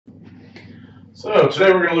So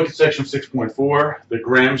today we're going to look at section 6.4, the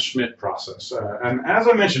Gram-Schmidt process. And as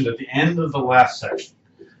I mentioned at the end of the last section,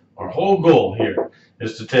 our whole goal here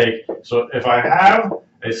is to take, so if I have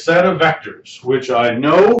a set of vectors which I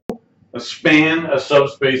know span a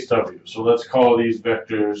subspace W, so let's call these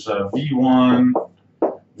vectors V1,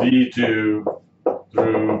 V2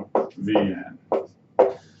 through Vn.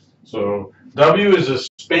 So W is a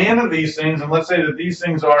span of these things, and let's say that these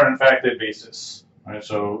things are in fact a basis. Right,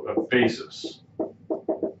 so a basis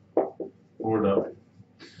for W.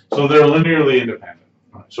 So they're linearly independent.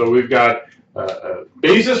 So we've got a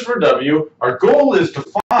basis for W. Our goal is to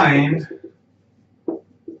find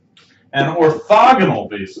an orthogonal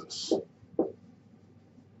basis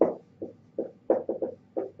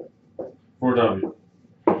for W.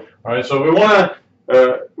 All right, so we want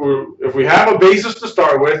to, if we have a basis to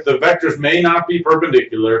start with, the vectors may not be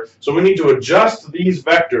perpendicular, so we need to adjust these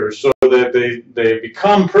vectors so that they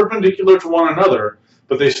become perpendicular to one another,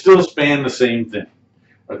 but they still span the same thing.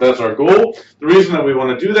 Right, that's our goal. The reason that we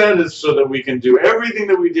want to do that is so that we can do everything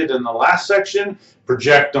that we did in the last section,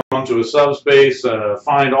 project onto a subspace,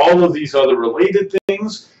 find all of these other related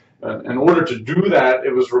things. In order to do that,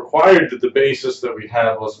 it was required that the basis that we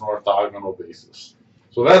had was an orthogonal basis.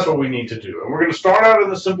 So that's what we need to do. And we're going to start out in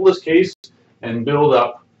the simplest case and build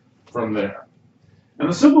up from there. And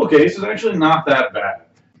the simple case is actually not that bad.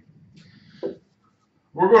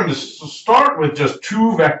 We're going to start with just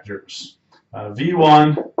two vectors,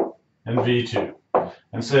 V1 and V2,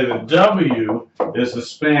 and say that W is the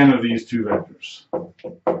span of these two vectors.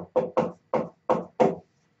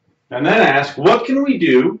 And then ask, what can we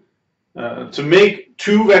do to make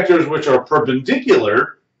two vectors which are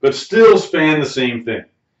perpendicular but still span the same thing?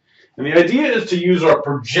 And the idea is to use our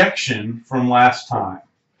projection from last time.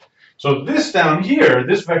 So this down here,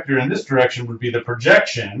 this vector in this direction would be the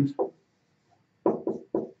projection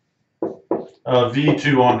of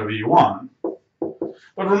V2 onto V1.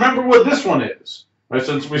 But remember what this one is. Right?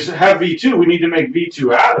 Since we have V2, we need to make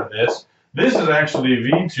V2 out of this. This is actually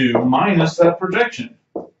V2 minus that projection.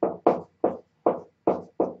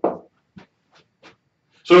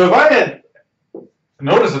 So if I had,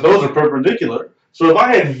 notice that those are perpendicular. So if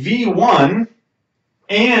I had V1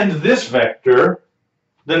 and this vector,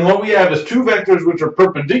 then what we have is two vectors which are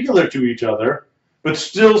perpendicular to each other, but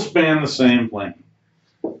still span the same plane.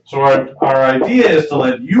 So our idea is to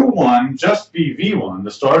let U1 just be V1,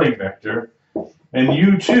 the starting vector, and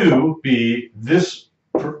U2 be this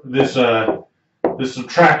subtraction,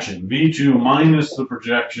 V2 minus the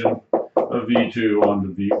projection of V2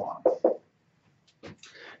 onto V1.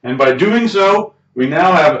 And by doing so, we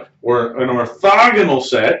now have an orthogonal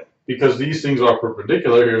set, because these things are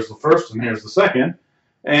perpendicular. Here's the first and here's the second,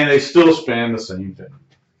 and they still span the same thing.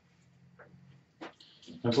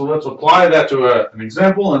 And so let's apply that to an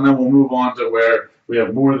example, and then we'll move on to where we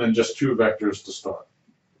have more than just two vectors to start.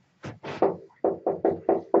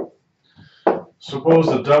 Suppose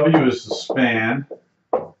that W is the span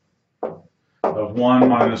of 1,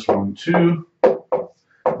 minus 1, 2,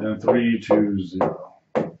 and 3, 2, 0.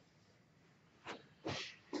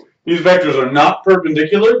 These vectors are not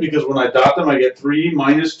perpendicular because when I dot them, I get 3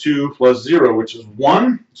 minus 2 plus 0, which is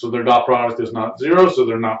 1. So their dot product is not 0, so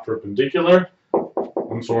they're not perpendicular.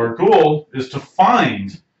 And so our goal is to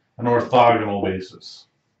find an orthogonal basis.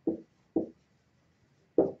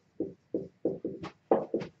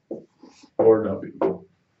 For W.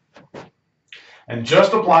 And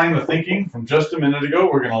just applying the thinking from just a minute ago,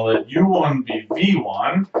 we're going to let U1 be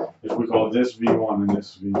V1, if we call this V1 and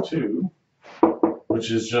this V2,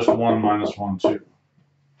 which is just 1 minus 1, 2.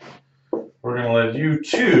 We're going to let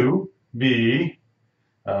U2 be,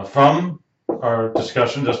 from our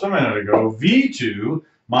discussion just a minute ago, V2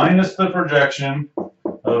 minus the projection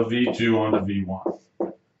of V2 onto V1,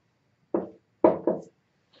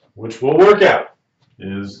 which will work out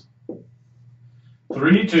is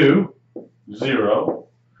 3, 2, 0,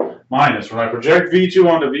 minus, when I project V2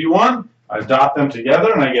 onto V1, I dot them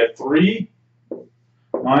together and I get 3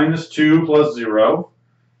 minus 2 plus 0,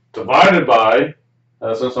 divided by,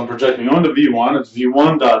 since I'm projecting onto V1, it's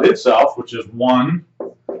V1 dot itself, which is 1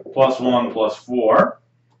 plus 1 plus 4,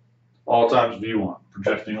 all times V1,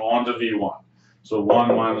 projecting onto V1. So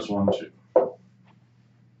 1 minus 1, 2.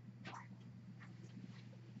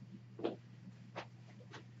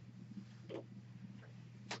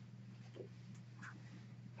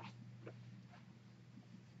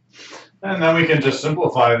 And then we can just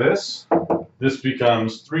simplify this. This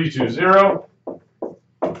becomes 3, 2, 0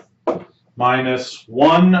 minus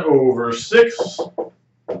 1 over 6,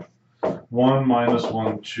 1 minus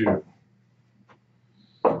 1, 2,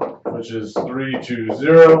 which is 3, 2,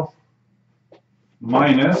 0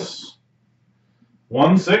 minus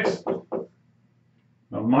 1/6,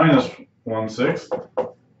 minus 1/6,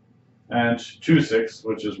 and 2/6,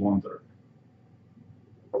 which is 1/3.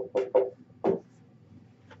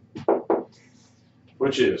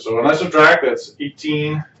 Which is, so when I subtract, that's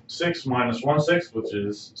 18/6 minus 1/6, which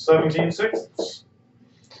is 17/6.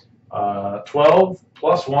 12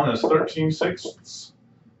 plus 1 is 13/6.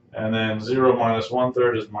 And then 0 minus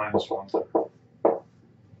 1/3 is minus 1/3.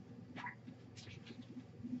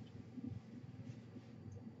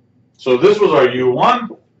 So this was our U1,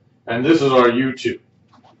 and this is our U2.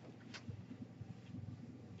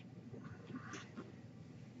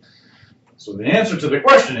 So the answer to the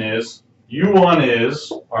question is, U1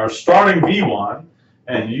 is our starting V1,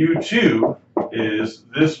 and U2 is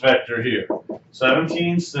this vector here,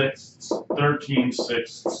 17/6,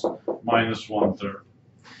 13/6, minus 1/3.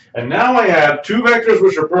 And now I have two vectors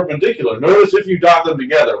which are perpendicular. Notice if you dot them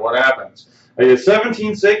together, what happens? I get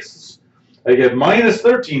 17/6, I get minus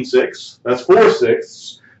 13/6, that's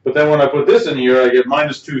 4/6. But then when I put this in here, I get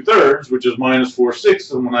minus 2/3, which is minus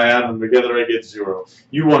 4/6, and when I add them together, I get 0.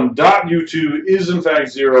 U1 dot U2 is in fact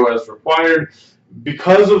 0 as required.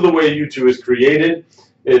 Because of the way U2 is created,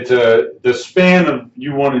 the span of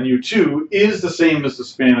U1 and U2 is the same as the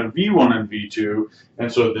span of V1 and V2,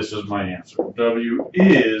 and so this is my answer. W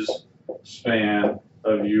is span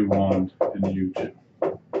of U1 and U2.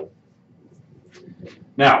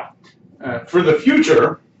 Now, for the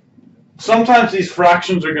future, sometimes these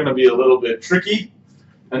fractions are going to be a little bit tricky,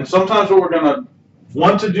 and sometimes what we're going to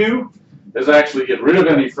want to do is actually get rid of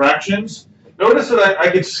any fractions. Notice that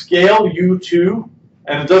I could scale U2,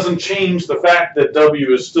 and it doesn't change the fact that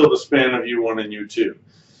W is still the span of U1 and U2.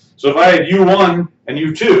 So if I had U1 and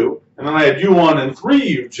U2, and then I had U1 and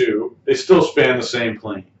 3U2, they still span the same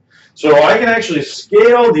plane. So I can actually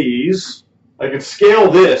scale these. I can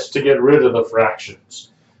scale this to get rid of the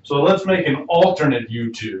fractions. So let's make an alternate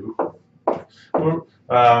U2.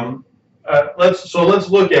 Let's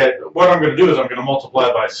look at what I'm going to do is I'm going to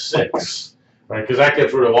multiply by 6, right? Because that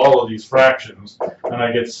gets rid of all of these fractions, and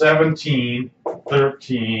I get 17,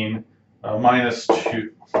 13, minus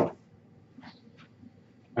 2.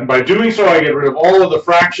 And by doing so, I get rid of all of the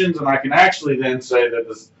fractions, and I can actually then say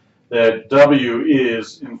that W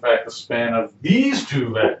is in fact the span of these two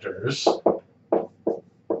vectors.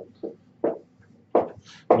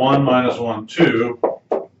 1 minus 1, 2.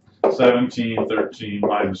 17, 13,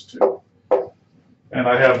 minus 2. And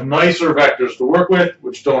I have nicer vectors to work with,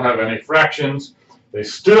 which don't have any fractions. They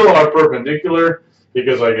still are perpendicular,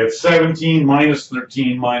 because I get 17 minus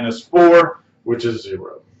 13 minus 4, which is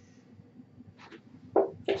 0.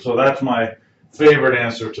 So that's my favorite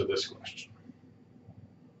answer to this question.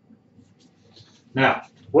 Now,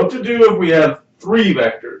 what to do if we have 3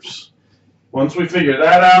 vectors? Once we figure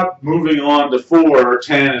that out, moving on to 4 or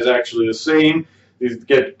 10 is actually the same. These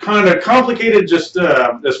get kind of complicated just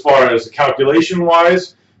as far as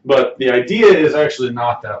calculation-wise, but the idea is actually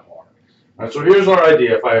not that hard. All right, so here's our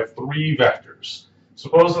idea. If I have 3 vectors,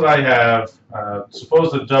 suppose that I have,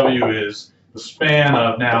 suppose that W is the span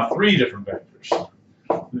of now 3 different vectors,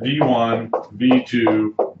 V1,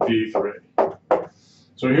 V2, V3.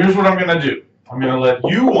 So here's what I'm going to do. I'm going to let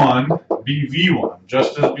U1 be V1,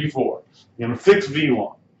 just as before. I'm going to fix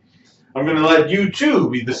V1. I'm going to let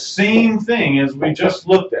U2 be the same thing as we just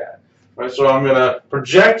looked at. Right, so I'm going to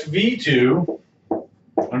project V2.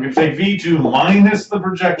 I'm going to take V2 minus the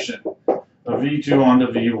projection of V2 onto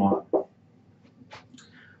V1.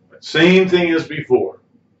 Same thing as before.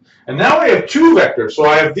 And now I have 2 vectors. So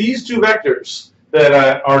I have these 2 vectors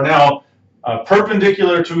that are now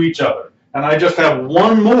perpendicular to each other. And I just have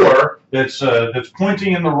one more that's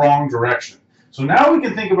pointing in the wrong direction. So now we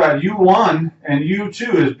can think about U1 and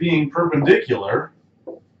U2 as being perpendicular.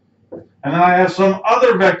 And then I have some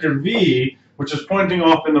other vector V, which is pointing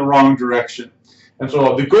off in the wrong direction. And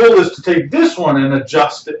so the goal is to take this one and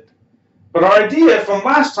adjust it. But our idea from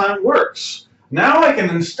last time works. Now I can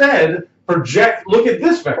instead project, look at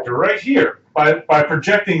this vector right here, by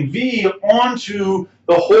projecting V onto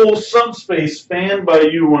the whole subspace spanned by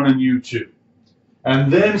U1 and U2.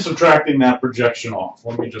 And then subtracting that projection off.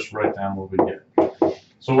 Let me just write down what we get.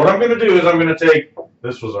 So what I'm going to do is I'm going to take,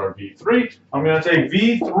 this was our V3, I'm going to take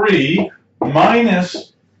V3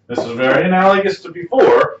 minus, this is very analogous to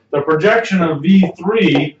before, the projection of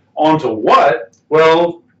V3 onto what?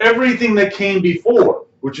 Well, everything that came before,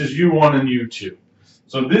 which is U1 and U2.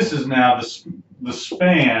 So this is now the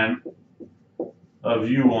span of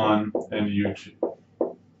U1 and U2.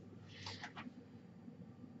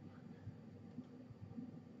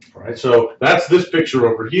 All right, so that's this picture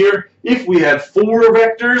over here. If we had 4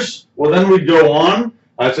 vectors, well then we'd go on.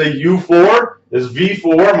 I'd say U4 is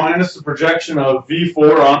V4 minus the projection of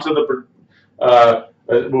V4 onto the,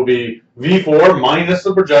 it will be V4 minus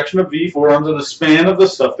the projection of V4 onto the span of the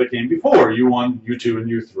stuff that came before, U1, U2, and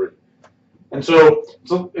U3. And so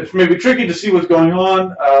it's maybe tricky to see what's going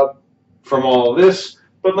on from all of this,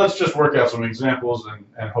 but let's just work out some examples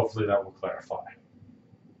and hopefully that will clarify.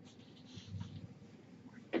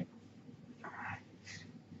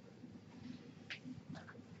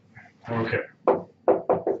 Okay.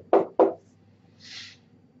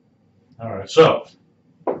 All right, so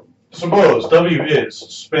suppose W is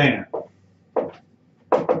span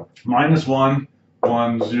 -1,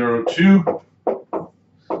 1, 0, 2,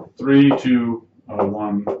 3, 2,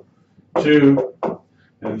 1, 2,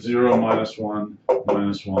 and 0, -1,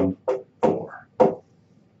 -1, 4.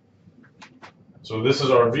 So this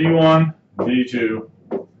is our V1, V2,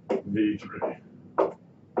 V3.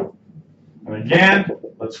 And again,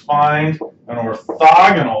 let's find an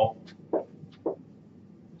orthogonal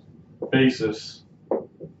basis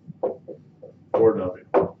for W.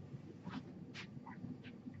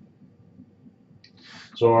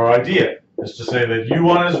 So our idea is to say that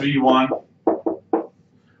U1 is V1,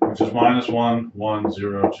 which is -1, 1,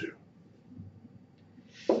 0, 2.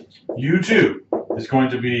 U2 is going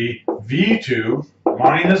to be V2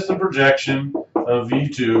 minus the projection of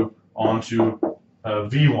V2 onto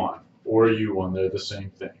V1 or U1. They're the same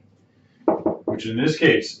thing, which in this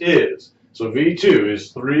case is, so V2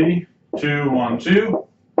 is 3, 2, 1, 2,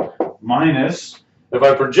 minus, if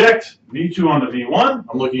I project V2 onto V1,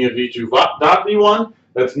 I'm looking at V2 dot V1,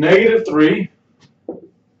 that's -3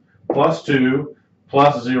 plus 2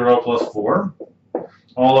 plus 0 plus 4,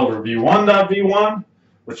 all over V1 dot V1,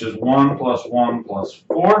 which is 1 plus 1 plus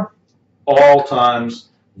 4, all times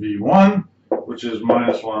V1, which is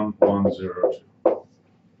 -1, 1, 0, 2.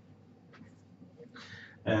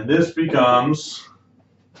 And this becomes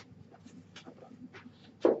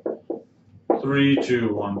 3,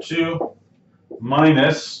 2, 1, 2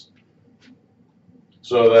 minus,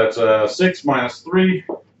 so that's 6 minus 3,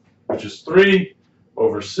 which is 3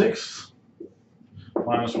 over 6,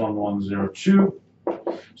 -1, 1, 0, 2.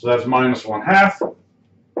 So that's -1/2.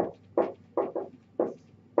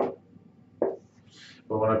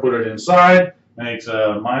 But when I put it inside, it makes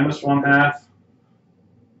 -1/2.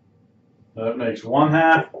 That makes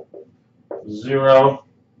 1/2, 0,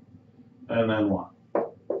 and then 1.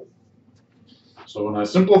 So when I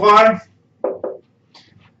simplify,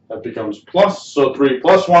 that becomes plus, so 3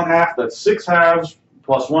 plus 1/2, that's 6 halves,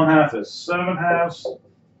 plus 1/2 is 7 halves.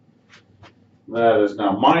 That is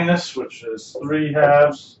now minus, which is 3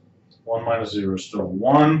 halves. 1 minus 0 is still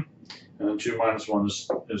 1, and then 2 minus 1 is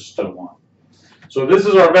still 1. So this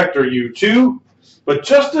is our vector U2, but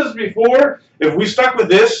just as before, if we stuck with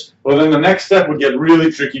this, well then the next step would get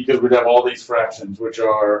really tricky because we'd have all these fractions, which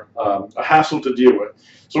are a hassle to deal with.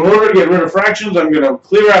 So in order to get rid of fractions, I'm going to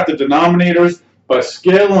clear out the denominators by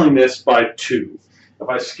scaling this by 2. If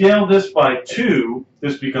I scale this by 2,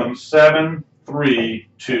 this becomes 7, 3,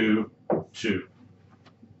 2, 2.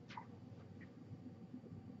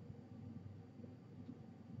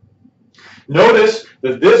 Notice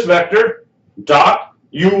that this vector dot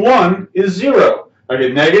U1 is 0. I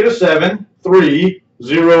get -7, 3,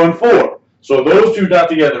 0, and 4. So those two dot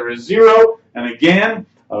together is 0. And again,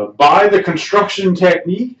 by the construction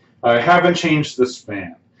technique, I haven't changed the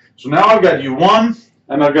span. So now I've got U1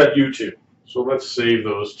 and I've got U2. So let's save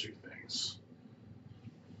those two things.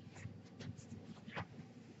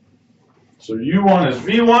 So U1 is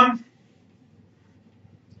V1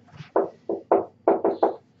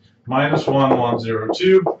 -1, 1, 0,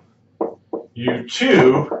 2.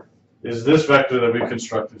 U2 is this vector that we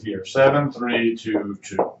constructed here, 7, 3, 2,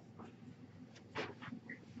 2.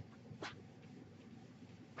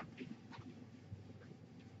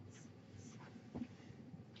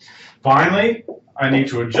 Finally, I need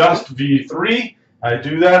to adjust V3. I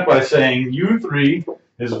do that by saying U3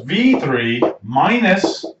 is V3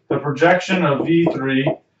 minus the projection of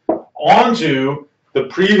V3 onto the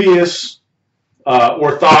previous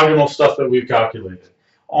orthogonal stuff that we've calculated,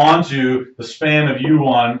 onto the span of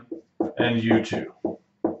U1 and U2,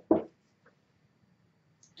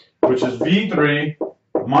 which is V3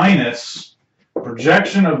 minus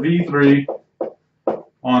projection of V3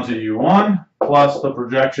 onto U1 plus the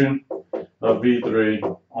projection of V3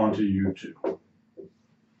 onto U2.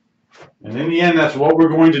 And in the end, that's what we're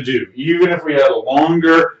going to do. Even if we had a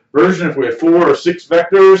longer version, if we had 4 or 6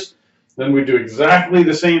 vectors, then we do exactly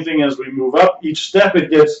the same thing as we move up. Each step it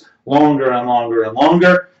gets longer and longer and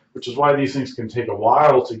longer, which is why these things can take a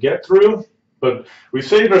while to get through. But we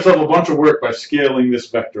saved ourselves a bunch of work by scaling this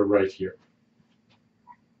vector right here.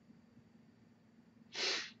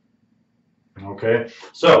 Okay,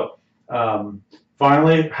 so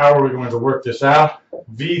finally, how are we going to work this out?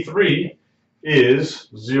 V3 is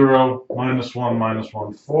 0, minus 1, minus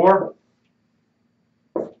 1, 4.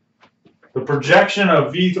 The projection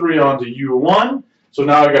of V3 onto U1. So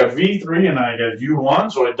now I got V3 and I get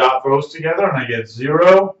U1, so I dot those together and I get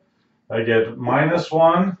 0, I get minus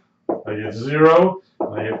 1, I get 0,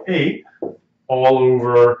 and I get 8, all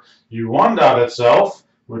over U1 dot itself,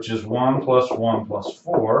 which is 1 plus 1 plus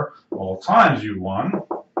 4, all times U1,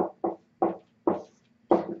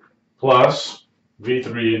 plus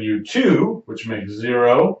V3 and U2, which makes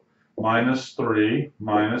 0, minus 3,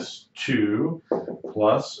 minus 2,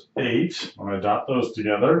 plus 8, when I dot those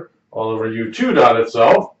together, all over U2 dot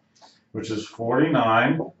itself, which is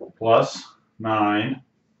 49 plus 9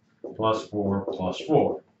 plus 4 plus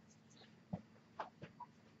 4.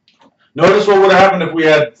 Notice what would have happened if we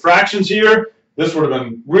had fractions here. This would have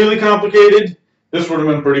been really complicated. This would have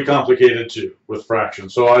been pretty complicated too with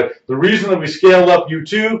fractions. So the reason that we scaled up U2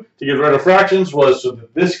 to get rid of fractions was so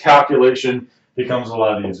that this calculation becomes a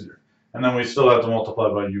lot easier. And then we still have to multiply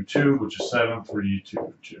by U2, which is 7, 3,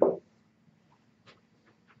 2, 2.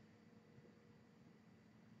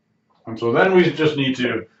 And so then we just need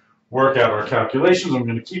to work out our calculations. I'm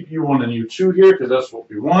going to keep U1 and U2 here because that's what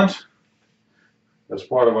we want. That's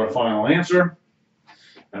part of our final answer.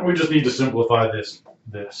 And we just need to simplify this.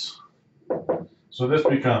 So this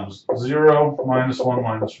becomes 0, minus 1,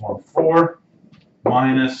 minus 1, 4,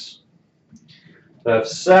 minus,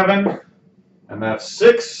 that's 7, and that's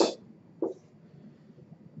 6,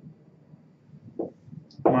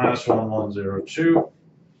 minus 1, 1, 0, 2,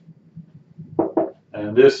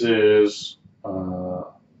 and this is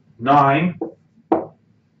 9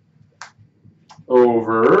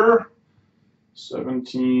 over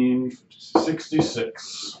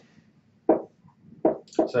 1766.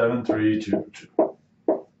 7, 3, 2, 2.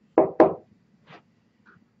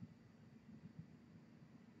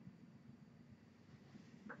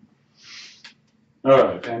 All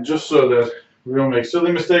right, and just so that we don't make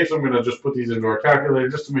silly mistakes, I'm going to just put these into our calculator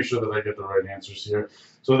just to make sure that I get the right answers here.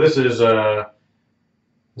 So this is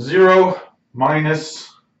 0 minus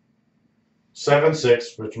 7,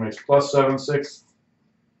 6, which makes plus 7, 6,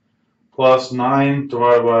 plus 9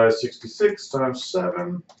 divided by 66 times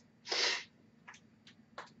 7.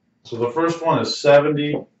 So the first one is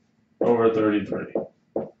 70 over 33.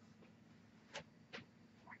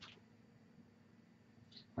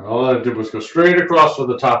 And all I did was go straight across for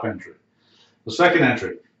the top entry. The second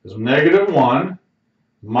entry is negative 1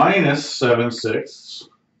 minus 7 sixths.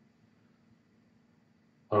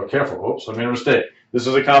 Oh, careful. Oops, I made a mistake. This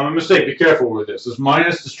is a common mistake. Be careful with this. This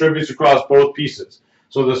minus distributes across both pieces.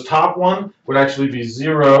 So this top one would actually be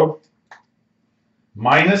 0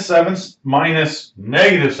 minus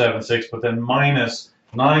negative 7 sixths, but then minus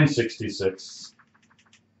 9/66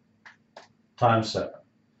 times 7.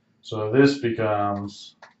 So this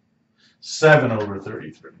becomes 7 over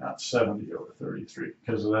 33, not 70 over 33,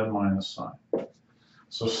 because of that minus sign.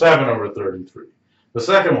 So 7 over 33. The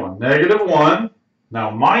second one, negative 1, now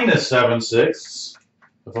minus 7 sixths,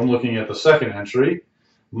 if I'm looking at the second entry,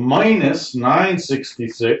 minus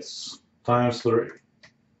 9/66 times 3.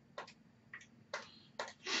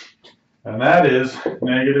 And that is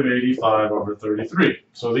negative 85 over 33.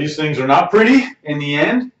 So these things are not pretty in the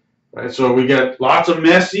end, right? So we get lots of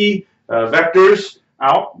messy vectors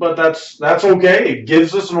out, but that's okay. It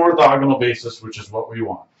gives us an orthogonal basis, which is what we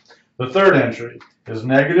want. The third entry is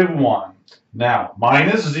negative 1. Now,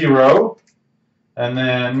 minus 0, and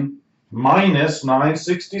then minus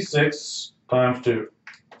 9/66 times 2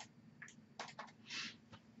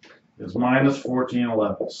 is minus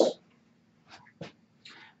 14/11.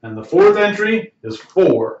 And the fourth entry is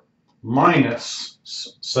 4 minus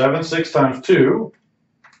 7 6 times 2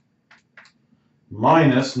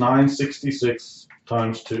 minus 9/66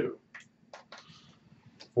 times 2.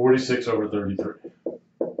 46 over 33.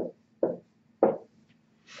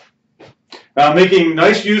 Now I'm making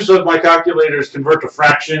nice use of my calculator's convert to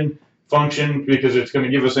fraction function because it's going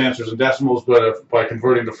to give us answers in decimals, but by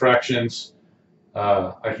converting to fractions,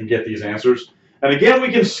 I can get these answers. And again,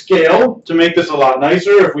 we can scale to make this a lot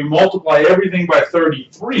nicer. If we multiply everything by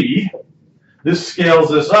 33, this scales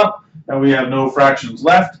this up, and we have no fractions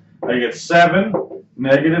left. I get 7,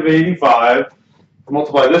 negative 85.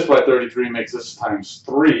 Multiply this by 33 makes this times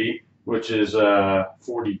 3, which is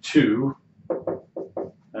 42,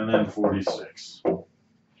 and then 46.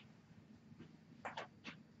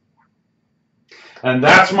 And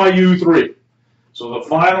that's my U3. So the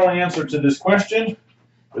final answer to this question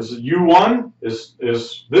is U1 is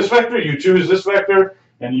this vector, U2 is this vector,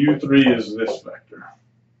 and U3 is this vector.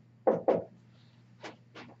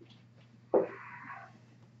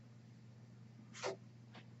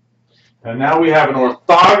 And now we have an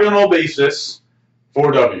orthogonal basis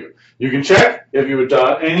for W. You can check if you would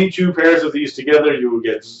dot any two pairs of these together, you would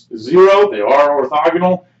get 0. They are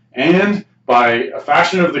orthogonal. And by a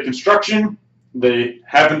fashion of the construction, they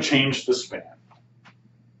haven't changed the span.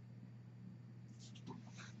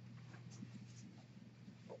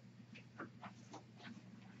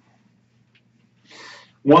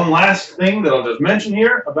 One last thing that I'll just mention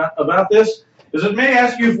here about this is it may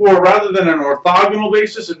ask you for, rather than an orthogonal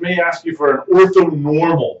basis, it may ask you for an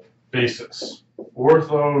orthonormal basis.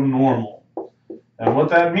 Orthonormal. And what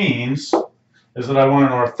that means is that I want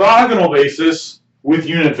an orthogonal basis with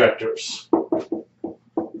unit vectors.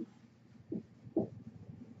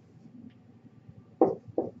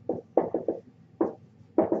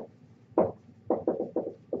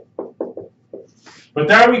 But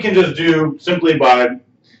that we can just do simply by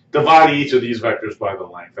dividing each of these vectors by the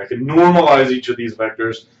length. I can normalize each of these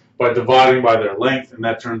vectors by dividing by their length, and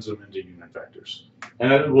that turns them into unit vectors.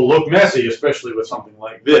 And it will look messy, especially with something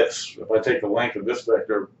like this. If I take the length of this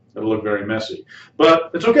vector, it'll look very messy.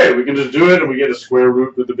 But it's okay. We can just do it, and we get a square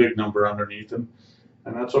root with the big number underneath, and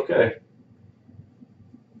that's okay.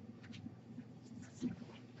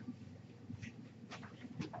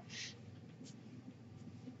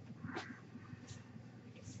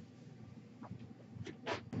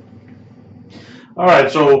 All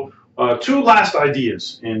right, so two last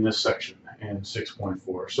ideas in this section in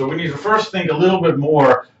 6.4. So we need to first think a little bit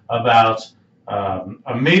more about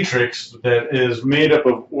a matrix that is made up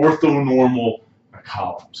of orthonormal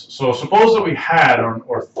columns. So suppose that we had an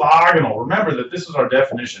orthogonal. Remember that this is our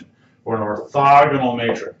definition for an orthogonal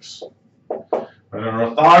matrix. An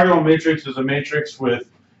orthogonal matrix is a matrix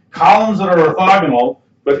with columns that are orthogonal,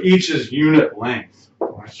 but each is unit length.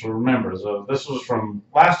 So remember, so this was from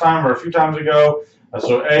last time or a few times ago.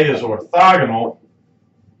 So A is orthogonal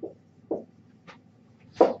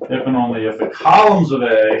if and only if the columns of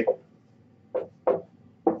A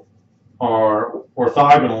are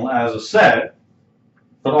orthogonal as a set,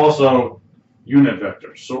 but also unit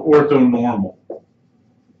vectors, so orthonormal.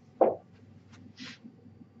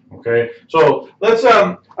 Okay, so let's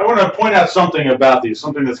I want to point out something about these,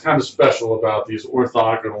 something that's kind of special about these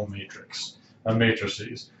orthogonal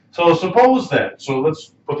matrices. So suppose that, so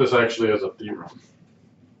let's put this actually as a theorem.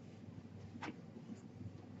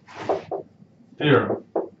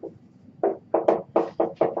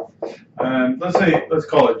 And let's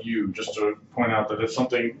call it U, just to point out that it's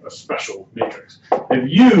a special matrix. If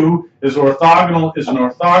U is an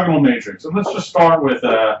orthogonal matrix, and let's just start with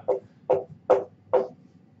a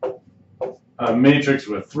matrix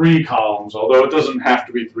with 3 columns, although it doesn't have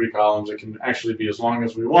to be 3 columns, it can actually be as long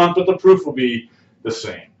as we want, but the proof will be the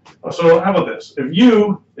same. So how about this? If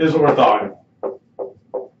U is orthogonal, an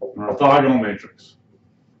orthogonal matrix,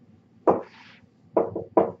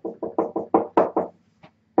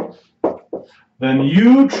 then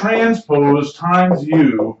U transpose times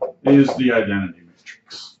U is the identity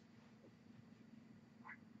matrix.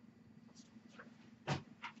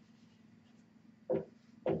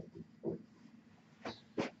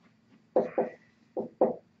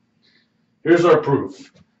 Here's our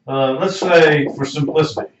proof. Let's say, for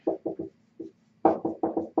simplicity,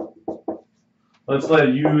 let's let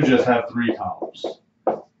U just have 3 columns.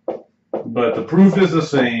 But the proof is the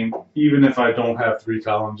same even if I don't have 3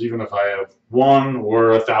 columns, even if I have 1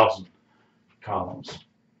 or 1,000 columns.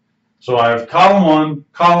 So I have column 1,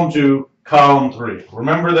 column 2, column 3.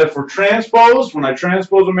 Remember that for transpose, when I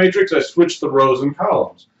transpose a matrix, I switch the rows and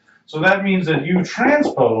columns. So that means that U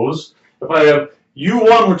transpose, if I have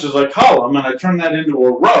U1, which is a column, and I turn that into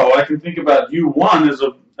a row, I can think about U1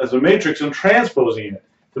 as a matrix and transposing it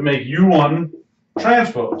to make U1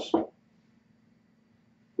 transpose.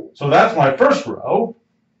 So that's my first row.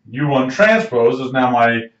 U1 transpose is now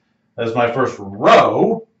my first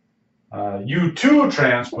row. U2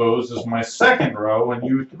 transpose is my second row, and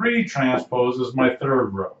U3 transpose is my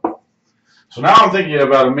third row. So now I'm thinking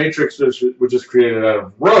about a matrix which is created out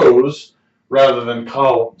of rows rather than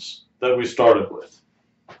columns that we started with.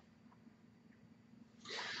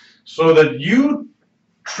 So that U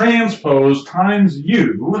transpose times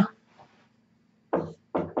U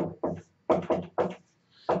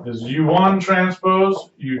is U1 transpose,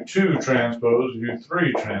 U2 transpose,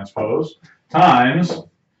 U3 transpose, times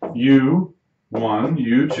U1,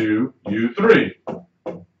 U2, U3.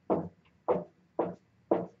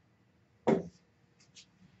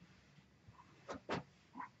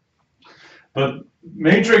 But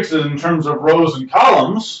matrices in terms of rows and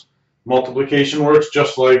columns, multiplication works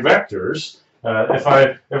just like vectors. If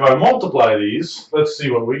I multiply these, let's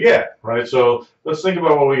see what we get, right? So let's think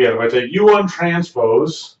about what we get. If I take U1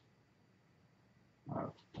 transpose,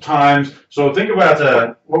 times, so think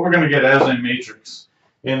about what we're going to get as a matrix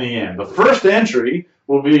in the end. The first entry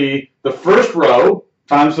will be the first row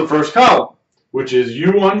times the first column, which is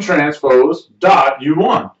U1 transpose dot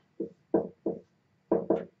U1.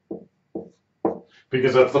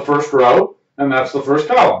 Because that's the first row and that's the first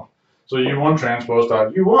column. So U1 transpose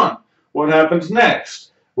dot U1. What happens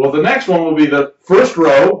next? Well, the next one will be the first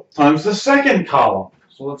row times the second column.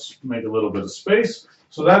 So let's make a little bit of space.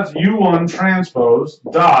 So that's U1 transpose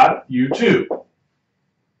dot U2.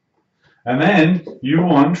 And then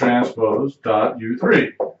U1 transpose dot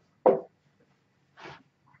U3.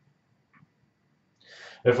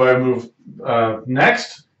 If I move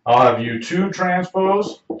next, I'll have U2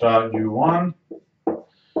 transpose dot U1,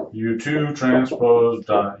 U2 transpose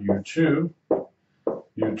dot U2,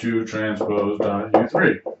 U2 transpose dot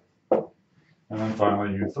U3. And then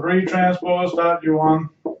finally U3 transpose dot U1.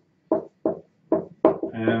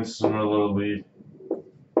 And similarly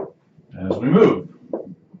as we move.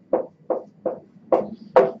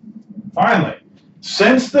 Finally,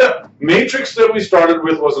 since the matrix that we started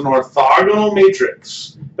with was an orthogonal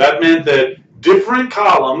matrix, that meant that different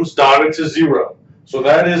columns dotted to 0. So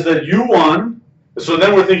that is that U1, so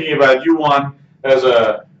then we're thinking about U1 as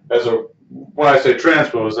a when I say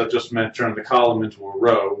transpose, that just meant turn the column into a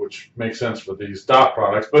row, which makes sense for these dot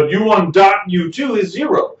products. But U1 dot U2 is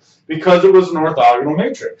 0 because it was an orthogonal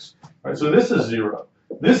matrix. Right? So this is 0.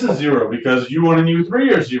 This is 0 because U1 and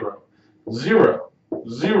U3 are 0. 0,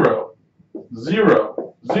 0,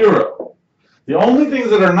 0, 0. The only things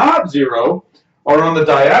that are not 0 are on the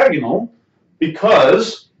diagonal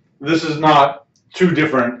because this is not two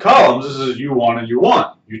different columns. This is U1 and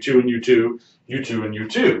U1, U2 and U2, U2 and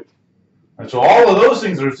U2. And so all of those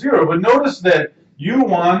things are 0, but notice that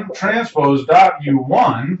U1 transpose dot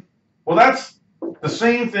U1, well, that's the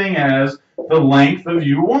same thing as the length of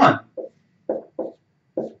U1.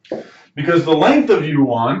 Because the length of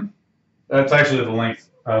U1, that's actually the length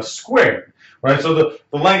squared, right? So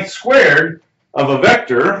the length squared of a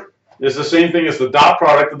vector is the same thing as the dot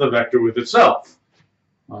product of the vector with itself.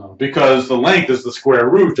 Because the length is the square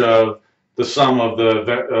root of the sum of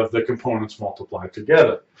the components multiplied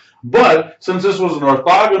together. But since this was an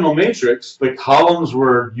orthogonal matrix, the columns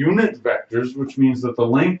were unit vectors, which means that the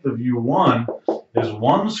length of U1 is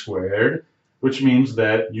 1 squared, which means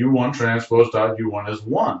that U1 transpose dot U1 is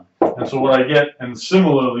 1. And so what I get, and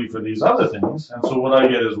similarly for these other things, and so what I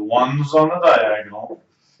get is 1s on the diagonal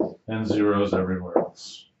and 0s everywhere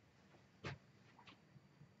else.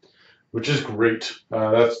 Which is great.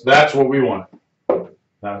 That's what we want.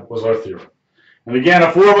 That was our theorem. And again, a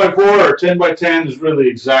 4x4 or 10x10 is really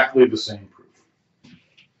exactly the same proof.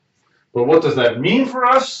 But what does that mean for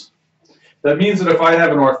us? That means that if I have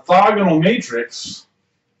an orthogonal matrix,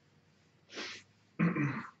 if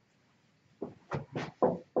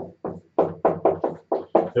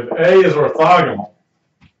A is orthogonal,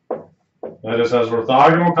 that is, has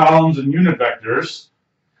orthogonal columns and unit vectors,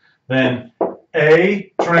 then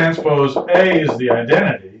A transpose A is the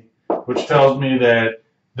identity, which tells me that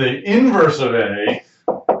the inverse of A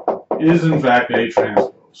is in fact A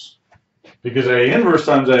transpose, because A inverse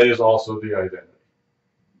times A is also the identity.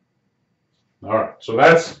 All right, so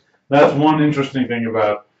that's one interesting thing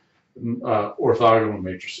about orthogonal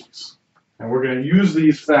matrices. And we're going to use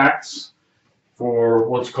these facts for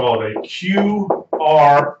what's called a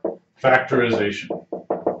QR factorization.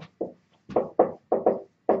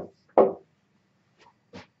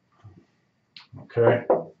 Okay.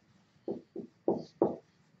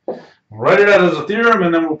 We'll write it out as a theorem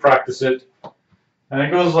and then we'll practice it. And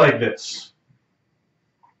it goes like this.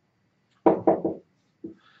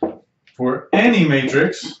 For any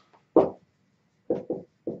matrix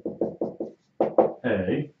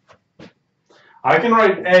A, I can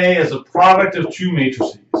write A as a product of two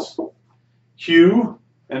matrices, Q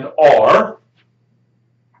and R,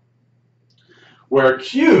 where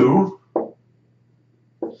Q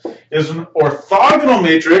is an orthogonal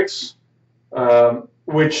matrix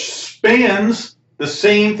which spans the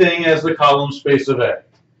same thing as the column space of A.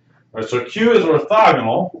 Right, so Q is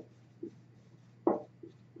orthogonal,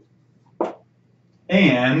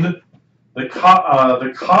 and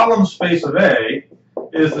the column space of A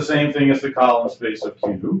is the same thing as the column space of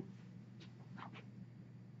Q.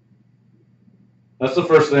 That's the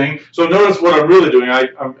first thing. So notice what I'm really doing.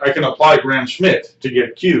 I can apply Gram-Schmidt to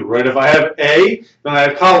get Q, right? If I have A, then I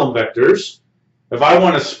have column vectors. If I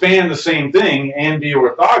want to span the same thing and be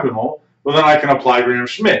orthogonal, well, then I can apply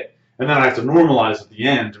Gram-Schmidt. And then I have to normalize at the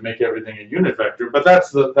end to make everything a unit vector. But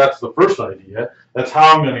that's the first idea. That's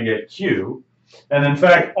how I'm going to get Q. And in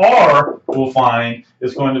fact, R, we'll find,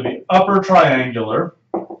 is going to be upper triangular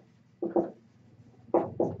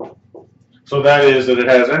So that is that it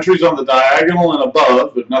has entries on the diagonal and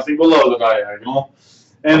above, but nothing below the diagonal.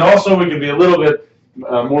 And also we can be a little bit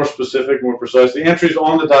more specific, more precise. The entries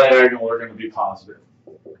on the diagonal are going to be positive.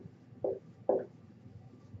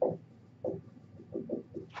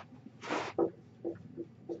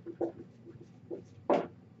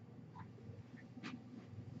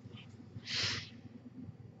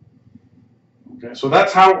 Okay, so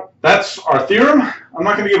that's our theorem. I'm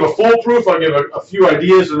not going to give a full proof. I'll give a few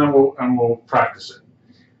ideas, and then we'll practice it.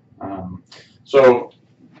 So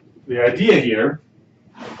the idea here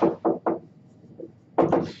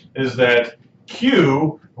is that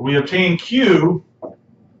Q, we obtain Q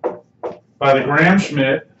by the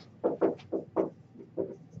Gram-Schmidt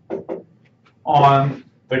on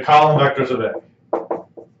the column vectors of A.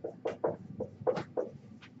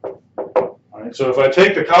 So if I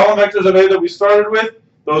take the column vectors of A that we started with,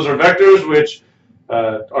 those are vectors which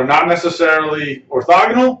are not necessarily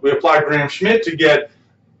orthogonal. We apply Gram-Schmidt to get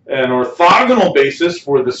an orthogonal basis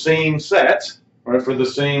for the same set, right? For the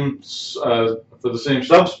same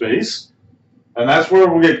subspace, and that's where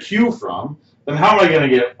we'll get Q from. Then how am I going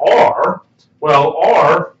to get R? Well,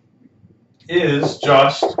 R is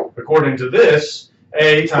just, according to this,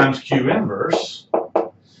 A times Q inverse.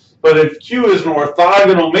 But if Q is an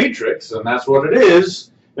orthogonal matrix, and that's what it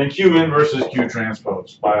is, then Q inverse is Q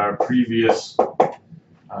transpose by our previous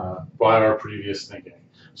thinking.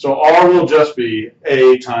 So R will just be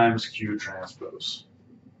A times Q transpose.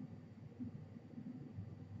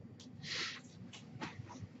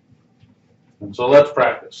 And so let's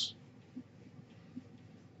practice.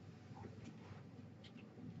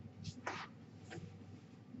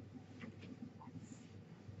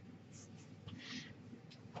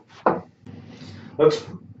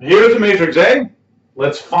 Here's the matrix A.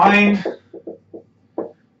 Let's find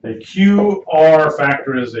a QR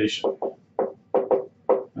factorization.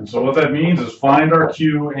 And so what that means is find our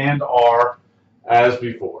Q and R as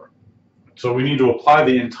before. So we need to apply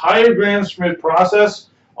the entire Gram-Schmidt process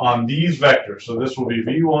on these vectors. So this will be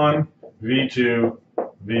V1, V2,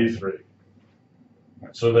 V3.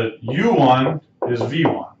 So that U1 is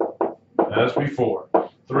V1, as before.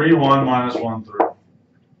 3, 1, minus 1, 3.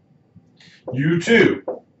 U2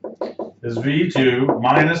 is V2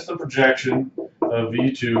 minus the projection of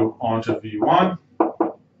V2 onto V1,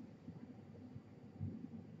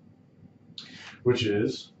 which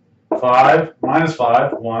is 5 minus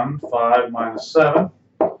 5, 1, 5 minus 7,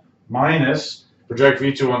 minus project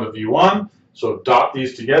V2 onto V1. So dot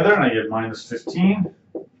these together and I get minus 15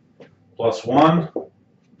 plus 1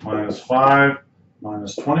 minus 5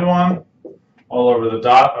 minus 21 all over the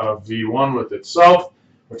dot of V1 with itself,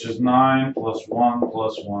 which is 9 plus 1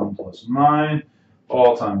 plus 1 plus 9,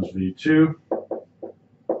 all times V2.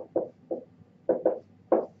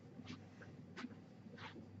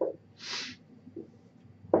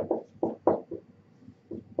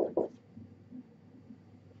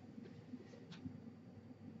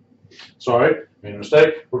 Sorry, made a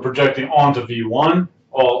mistake. We're projecting onto V1,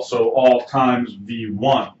 also all times V1.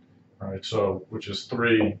 All right, so which is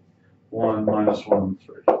 3, 1, minus 1,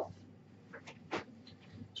 3.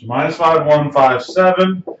 So minus 5, 1, 5,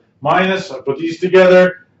 7. Minus, I put these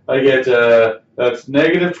together, I get, that's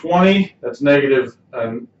negative 20, that's negative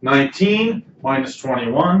 19, minus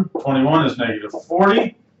 21. 21 is negative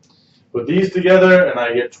 40. Put these together and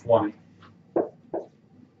I get 20.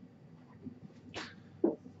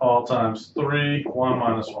 All times 3, 1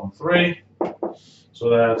 minus 1, 3. So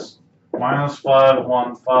that's minus 5,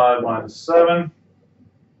 1, 5, minus 7.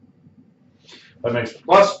 That makes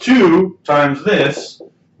plus 2 times this,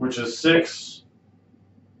 which is 6,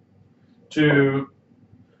 2,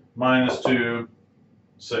 minus 2,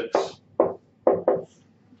 6.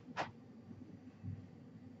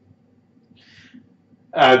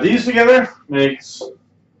 Add these together makes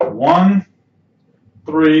 1,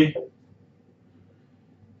 3,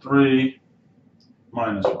 3,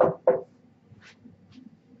 minus 1.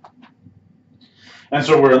 And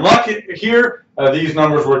so we're in luck here. These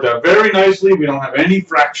numbers worked out very nicely. We don't have any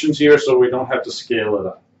fractions here, so we don't have to scale it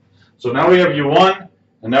up. So now we have U1,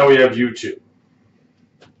 and now we have U2.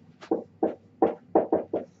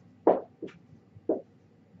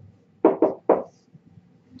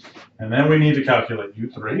 And then we need to calculate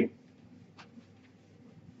U3.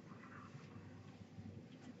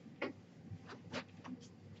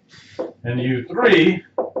 And U3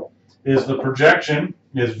 is the projection,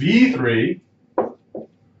 is V3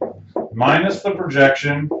 minus the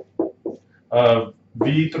projection of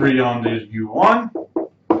V3 onto U1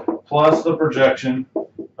 plus the projection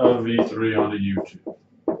of V3 onto U2.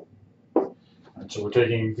 And so we're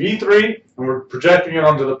taking V3 and we're projecting it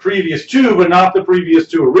onto the previous two, but not the previous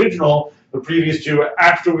two original, the previous two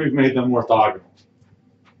after we've made them orthogonal,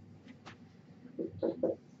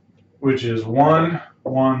 which is 1,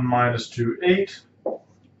 1 minus 2, 8,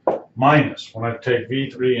 minus, when I take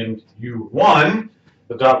V3 and U1,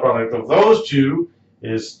 the dot product of those two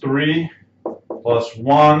is 3 plus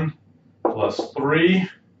 1 plus 3,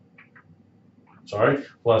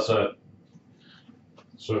 plus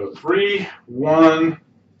so 3, 1,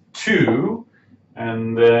 2,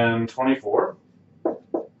 and then 24.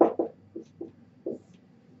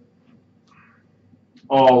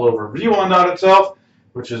 All over V1 dot itself,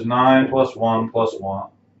 which is 9 plus 1 plus 1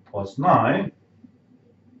 plus 9,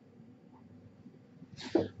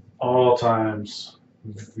 all times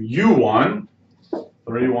U1,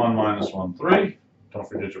 3, 1 minus 1, 3. Don't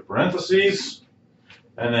forget your parentheses.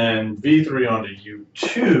 And then V3 onto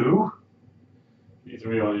U2.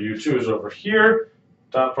 V3 onto U2 is over here.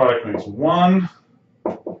 Dot product makes 1,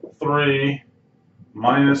 3,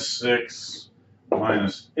 minus 6,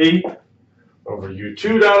 minus 8 over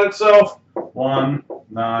U2 dot itself. 1,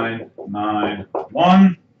 9, 9,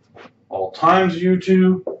 1. All times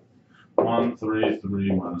U2. 1, 3,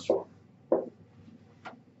 3, minus 1.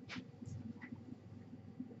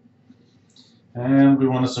 And we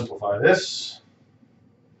want to simplify this.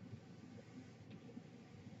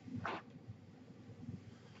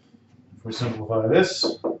 If we simplify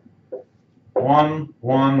this, 1,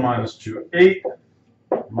 1 minus 2, 8,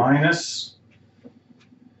 minus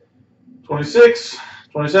 26,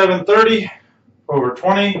 27, 30 over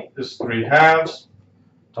 20 is 3 halves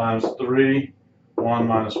times 3, 1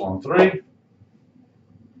 minus 1, 3.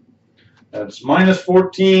 That's minus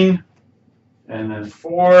 14, and then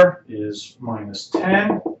 4 is minus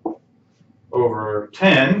 10 over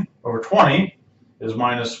 10 over 20 is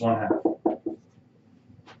minus 1 half.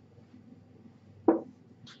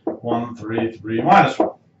 1, 3, 3, minus 1.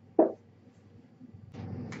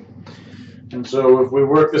 And so if we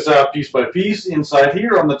work this out piece by piece, inside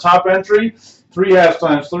here on the top entry, 3 halves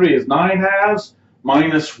times 3 is 9 halves,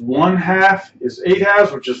 minus 1 half is 8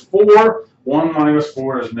 halves, which is 4. 1 minus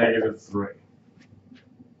 4 is negative 3.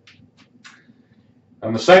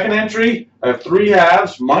 On the second entry, I have 3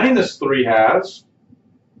 halves minus 3 halves,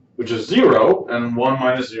 which is 0, and 1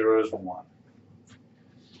 minus 0 is 1.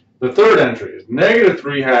 The third entry is negative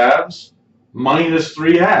 3 halves minus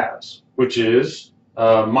 3 halves, which is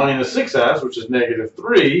minus 6 halves, which is negative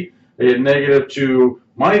 3. I get negative 2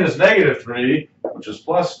 minus negative 3, which is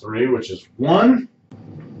plus 3, which is 1.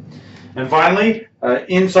 And finally,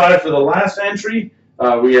 inside for the last entry,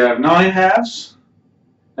 we have 9 halves,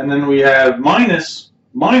 and then we have minus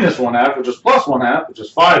 1 half, which is plus 1 half, which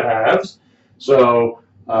is 5 halves. So,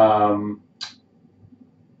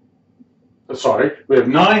 we have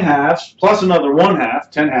 9 halves plus another 1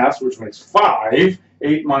 half, 10 halves, which makes 5.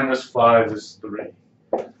 8 minus 5 is 3.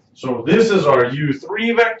 So this is our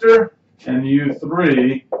U3 vector, and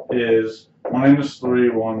U3 is minus 3,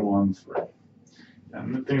 1, 1, 3.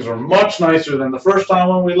 And things are much nicer than the first time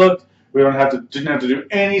when we looked. We didn't have to do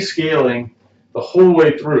any scaling the whole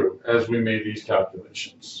way through as we made these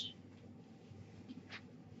calculations.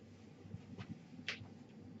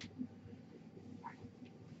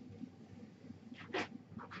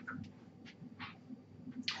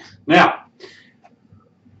 Now,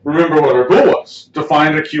 remember what our goal was, to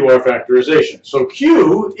find a QR factorization. So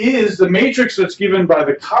Q is the matrix that's given by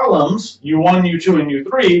the columns, U1, U2, and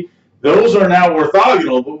U3. Those are now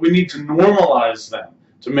orthogonal, but we need to normalize them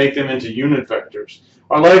to make them into unit vectors.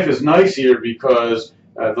 Our life is nice here because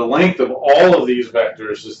the length of all of these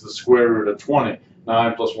vectors is the square root of 20.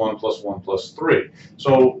 9 plus 1 plus 1 plus 3.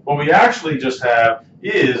 So what we actually just have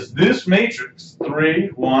is this matrix, 3,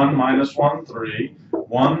 1, minus 1, 3,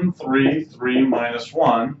 1, 3, 3, minus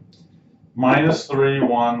 1, minus 3,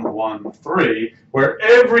 1, 1, 3, where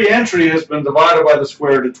every entry has been divided by the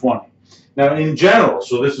square root of 20. Now in general,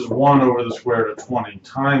 so this is 1 over the square root of 20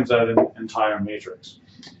 times that entire matrix.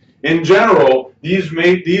 In general, these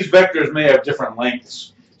vectors may have different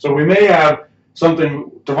lengths. So we may have something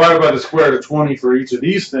divided by the square root of 20 for each of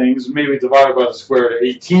these things, maybe divided by the square root of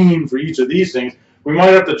 18 for each of these things. We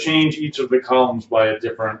might have to change each of the columns by a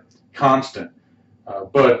different constant.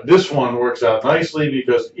 But this one works out nicely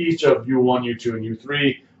because each of U1, U2, and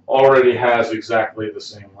U3 already has exactly the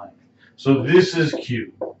same length. So this is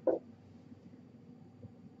Q.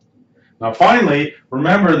 Now finally,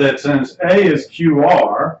 remember that since A is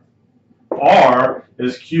QR, R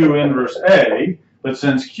is Q inverse A, but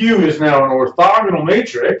since Q is now an orthogonal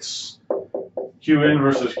matrix, Q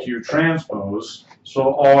inverse is Q transpose,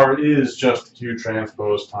 so R is just Q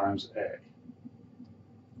transpose times A.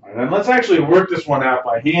 All right, and let's actually work this one out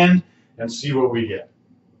by hand and see what we get.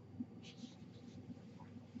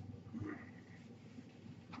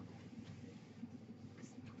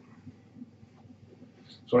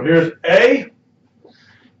 So here's A.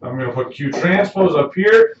 I'm going to put Q transpose up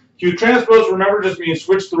here. Q transpose, remember, just means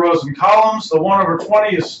switch the rows and columns. The 1 over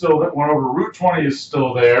 20 is still there. 1 over root 20 is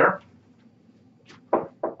still there.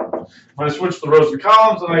 If I switch the rows and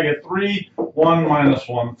columns, then I get 3, 1, minus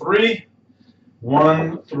 1, 3.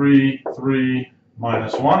 1, 3, 3,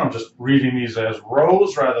 minus 1. I'm just reading these as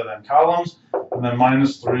rows rather than columns. And then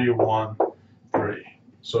minus 3, 1, 3.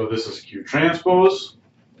 So this is Q transpose.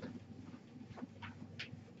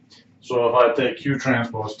 So if I take Q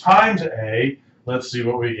transpose times A, let's see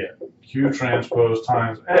what we get. Q transpose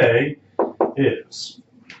times A is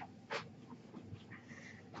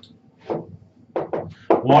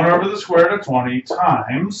 1 over the square root of 20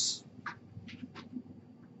 times,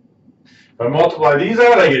 if I multiply these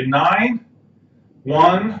out, I get 9,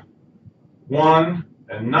 1, 1,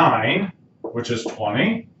 and 9, which is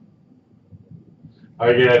 20.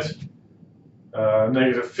 I get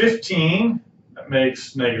negative 15, that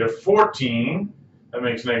makes negative 14, that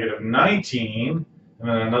makes negative 19, and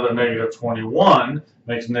then another negative 21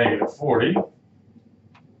 makes negative 40.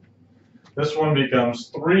 This one becomes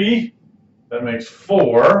 3, that makes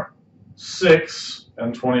 4, 6,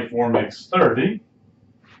 and 24 makes 30.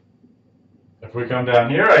 If we come down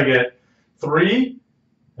here, I get 3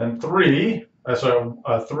 and 3. So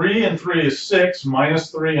 3 and 3 is 6,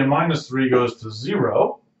 minus 3 and minus 3 goes to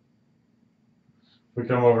 0. If we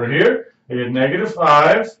come over here, I get negative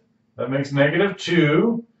 5, that makes negative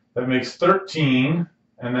 2, that makes 13,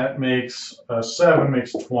 and that makes 7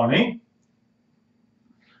 makes 20.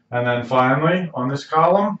 And then finally, on this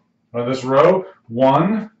column, or this row,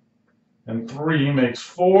 1 and 3 makes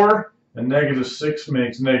 4, and negative 6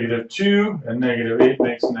 makes negative 2, and negative 8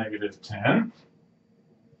 makes negative 10.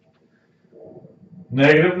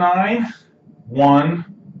 Negative 9,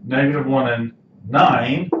 1, negative 1 and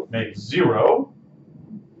 9 makes 0.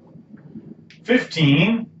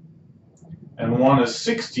 15 and 1 is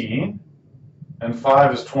 16, and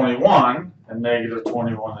 5 is 21, and negative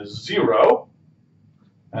 21 is 0.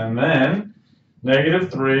 And then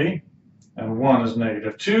negative 3 and 1 is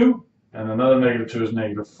negative 2, and another negative 2 is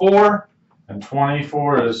negative 4, and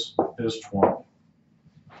 24 is 20.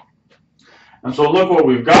 And so look what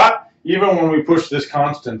we've got. Even when we push this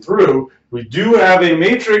constant through, we do have a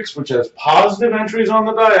matrix which has positive entries on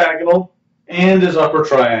the diagonal and is upper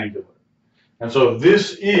triangular. And so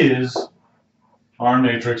this is our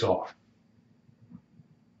matrix R.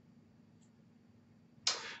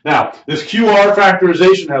 Now, this QR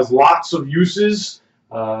factorization has lots of uses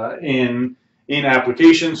in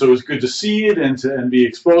application, so it's good to see it and be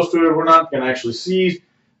exposed to it. We're not going to actually see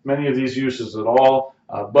many of these uses at all,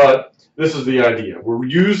 but this is the idea. We're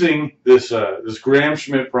using this this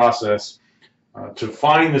Gram-Schmidt process to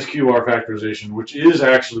find this QR factorization, which is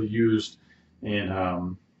actually used in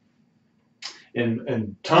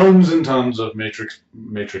tons and tons of matrix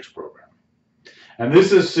programming. And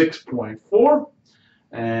this is 6.4.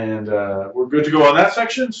 And we're good to go on that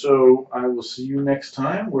section, so I will see you next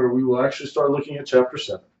time where we will actually start looking at Chapter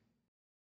 7.